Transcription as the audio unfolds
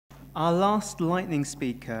Our last lightning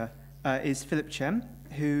speaker is Philip Chen,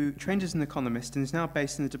 who trained as an economist and is now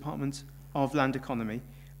based in the Department of Land Economy.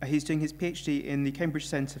 He's doing his PhD in the Cambridge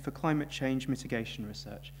Centre for Climate Change Mitigation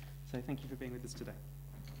Research. So thank you for being with us today.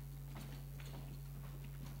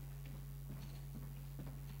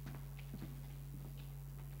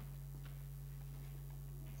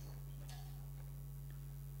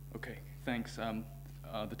 Okay, thanks.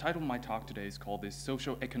 The title of my talk today is called the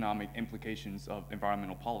Socio-Economic Implications of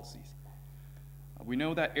Environmental Policies. We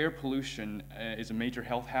know that air pollution is a major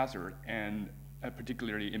health hazard, and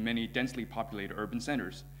particularly in many densely populated urban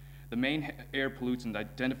centers. The main air pollutants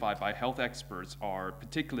identified by health experts are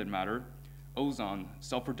particulate matter, ozone,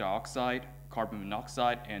 sulfur dioxide, carbon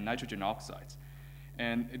monoxide, and nitrogen oxides.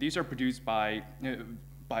 And these are produced by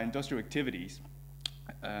industrial activities.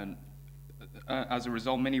 And as a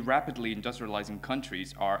result, many rapidly industrializing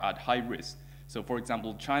countries are at high risk. So for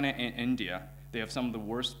example, China and India, they have some of the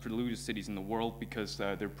worst polluted cities in the world because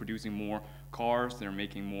they're producing more cars, they're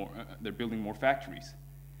building more factories.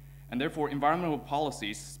 And therefore, environmental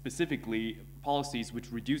policies, specifically policies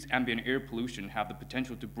which reduce ambient air pollution, have the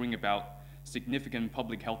potential to bring about significant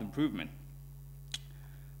public health improvement.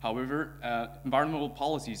 However, environmental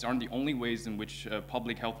policies aren't the only ways in which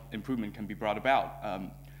public health improvement can be brought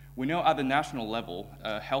about. We know at the national level,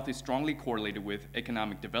 health is strongly correlated with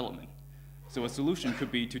economic development. So a solution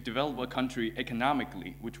could be to develop a country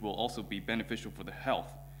economically, which will also be beneficial for the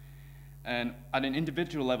health. And at an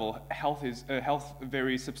individual level, health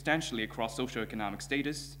varies substantially across socioeconomic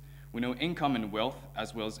status. We know income and wealth,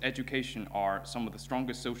 as well as education, are some of the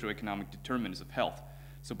strongest socioeconomic determinants of health.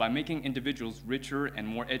 So by making individuals richer and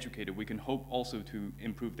more educated, we can hope also to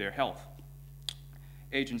improve their health.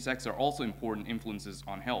 Age and sex are also important influences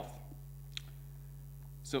on health.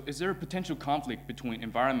 So is there a potential conflict between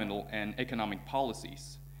environmental and economic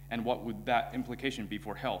policies? And what would that implication be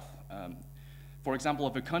for health? For example,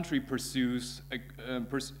 if a country pursues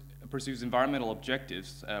environmental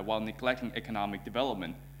objectives while neglecting economic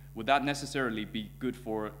development, would that necessarily be good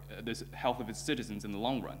for the health of its citizens in the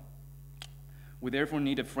long run? We therefore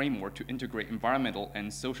need a framework to integrate environmental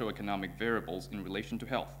and socioeconomic variables in relation to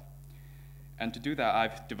health. And to do that,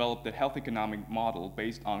 I've developed a health economic model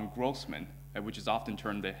based on Grossman, which is often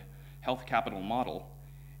termed the health capital model.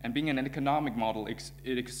 And being an economic model,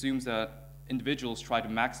 it assumes that individuals try to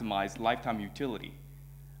maximize lifetime utility.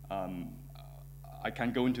 I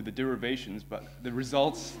can't go into the derivations, but the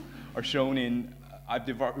results are shown in, I've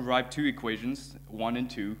derived two equations, 1 and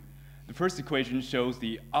 2. The first equation shows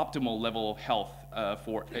the optimal level of health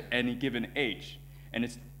for any given age, and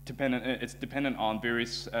it's dependent on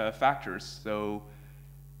various factors. So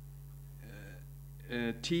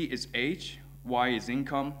T is age, Y is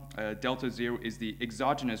income, delta 0 is the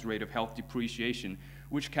exogenous rate of health depreciation,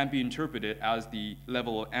 which can be interpreted as the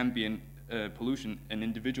level of ambient pollution an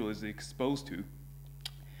individual is exposed to.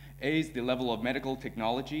 A is the level of medical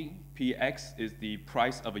technology, PX is the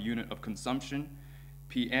price of a unit of consumption,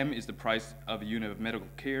 PM is the price of a unit of medical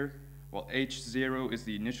care, while H0 is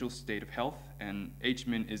the initial state of health, and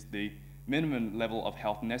Hmin is the minimum level of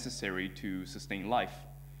health necessary to sustain life.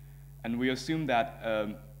 And we assume that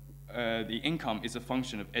the income is a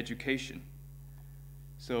function of education.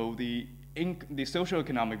 So the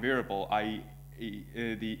socioeconomic variable,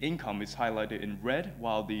 the income, is highlighted in red,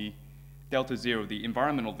 while the delta 0, the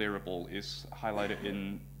environmental variable, is highlighted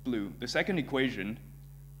in blue. The second equation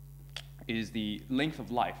is the length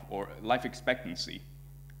of life, or life expectancy.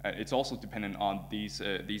 It's also dependent on these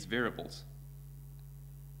variables.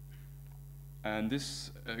 And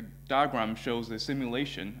this diagram shows a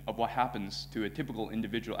simulation of what happens to a typical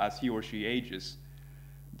individual as he or she ages.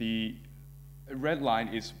 The red line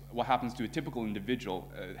is what happens to a typical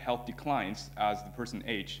individual. Health declines as the person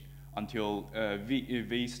ages until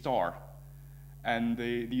V star. And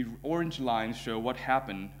the orange lines show what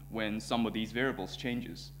happened when some of these variables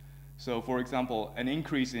changes. So for example, an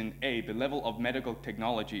increase in A, the level of medical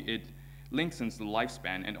technology, it lengthens the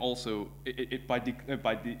lifespan, and also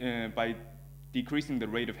by decreasing the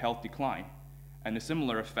rate of health decline. And a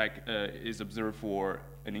similar effect is observed for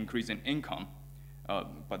an increase in income,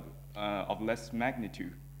 but of less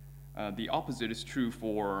magnitude. The opposite is true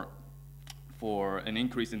for an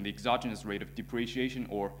increase in the exogenous rate of depreciation,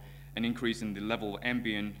 or an increase in the level of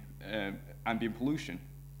ambient pollution.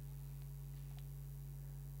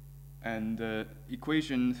 And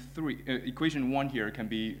equation 1 here can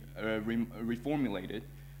be reformulated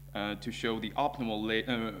to show the optimal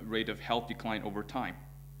rate of health decline over time.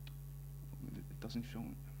 It doesn't show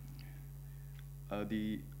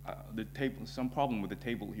the table. Some problem with the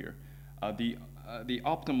table here. The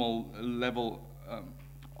optimal level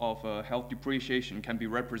of health depreciation can be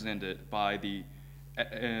represented by the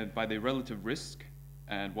relative risk,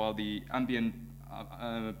 and while the ambient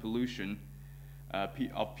pollution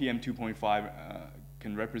of PM 2.5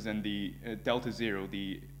 can represent the delta zero,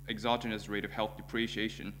 the exogenous rate of health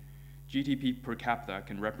depreciation. GDP per capita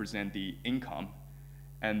can represent the income,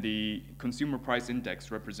 and the consumer price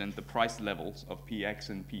index represent the price levels of PX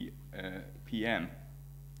and PM.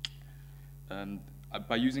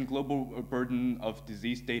 By using global burden of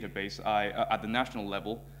disease database, at the national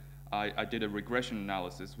level, I did a regression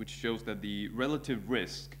analysis which shows that the relative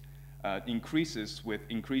risk increases with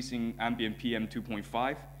increasing ambient PM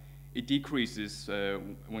 2.5. It decreases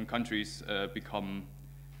when countries become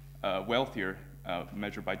wealthier,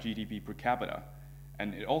 measured by GDP per capita.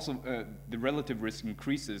 And it also, the relative risk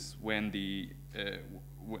increases when the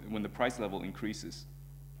price level increases.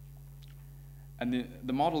 And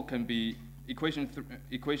the model can be,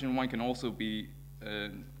 equation 1 can also be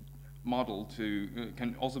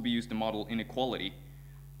can also be used to model inequality.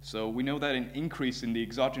 So we know that an increase in the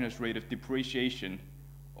exogenous rate of depreciation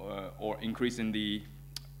or increase in the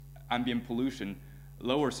ambient pollution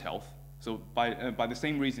lowers health. So by the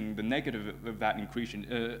same reason, the negative of that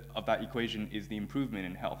equation is the improvement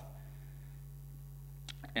in health.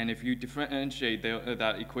 And if you differentiate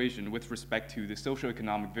that equation with respect to the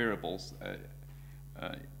socioeconomic variables,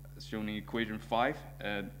 shown in equation 5,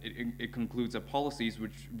 it concludes that policies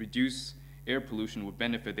which reduce air pollution would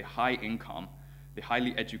benefit the high income, the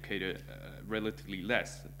highly educated relatively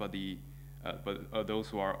less, but those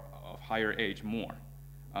who are of higher age more.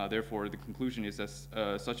 Therefore, the conclusion is that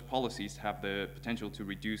such policies have the potential to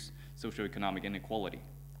reduce socioeconomic inequality.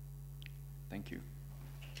 Thank you.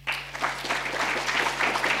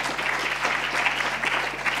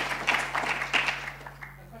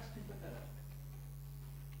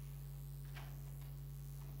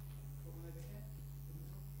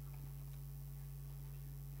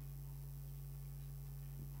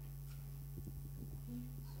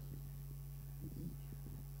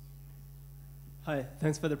 Hi,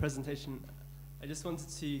 thanks for the presentation. I just wanted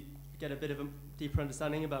to get a bit of a deeper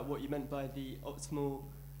understanding about what you meant by the optimal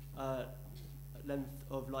length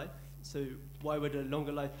of life. So why would a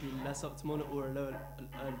longer life be less optimal, or a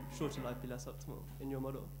shorter life be less optimal in your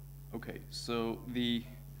model? Okay, so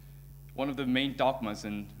one of the main dogmas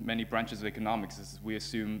in many branches of economics is we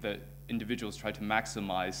assume that individuals try to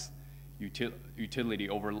maximize utility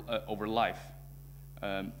over life.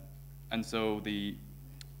 And so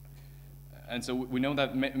we know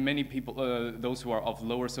that many people, those who are of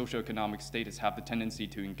lower socioeconomic status, have the tendency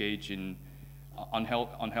to engage in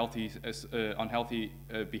unhealthy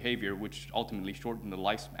behavior, which ultimately shorten the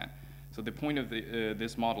lifespan. So the point of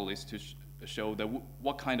this model is to show that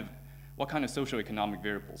what kind of socioeconomic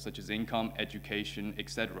variables, such as income, education,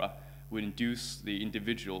 etc., would induce the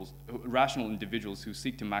rational individuals who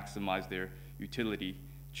seek to maximize their utility,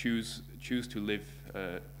 choose to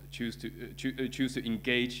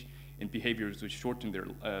engage in behaviors which shorten their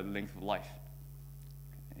length of life.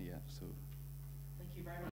 Yeah, so.